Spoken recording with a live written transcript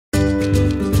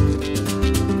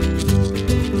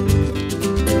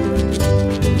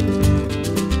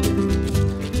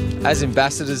As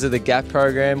ambassadors of the GAP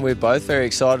program, we're both very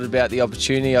excited about the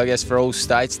opportunity, I guess, for all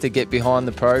states to get behind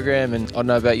the program. And I don't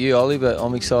know about you, Ollie, but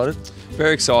I'm excited.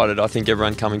 Very excited. I think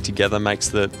everyone coming together makes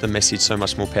the message so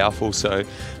much more powerful. So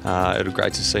it'll be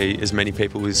great to see as many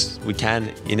people as we can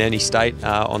in any state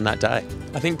on that day.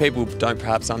 I think people don't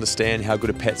perhaps understand how good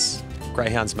a pets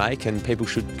greyhounds make, and people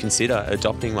should consider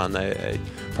adopting one. They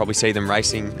probably see them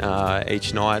racing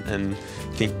each night and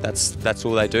think that's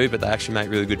all they do, but they actually make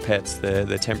really good pets.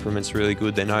 Their temperament's really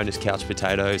good. They're known as couch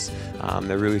potatoes.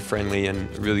 They're really friendly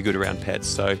and really good around pets.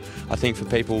 So I think for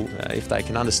people, if they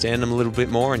can understand them a little bit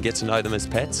more and get to know them as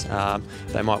pets,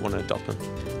 they might want to adopt them.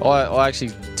 I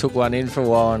actually took one in for a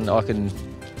while, and I can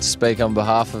speak on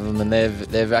behalf of them, and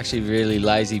they're actually really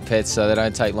lazy pets, so they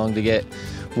don't take long to get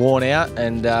worn out,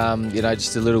 and you know,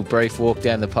 just a little brief walk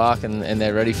down the park and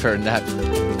they're ready for a nap.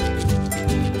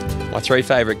 My three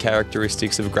favourite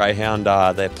characteristics of a greyhound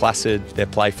are they're placid, they're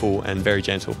playful and very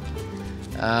gentle.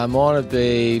 Mine would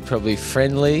be probably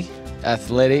friendly,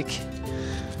 athletic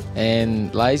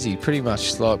and lazy, pretty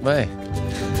much like me.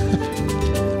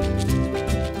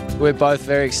 We're both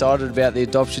very excited about the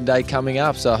adoption day coming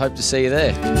up, so I hope to see you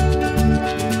there.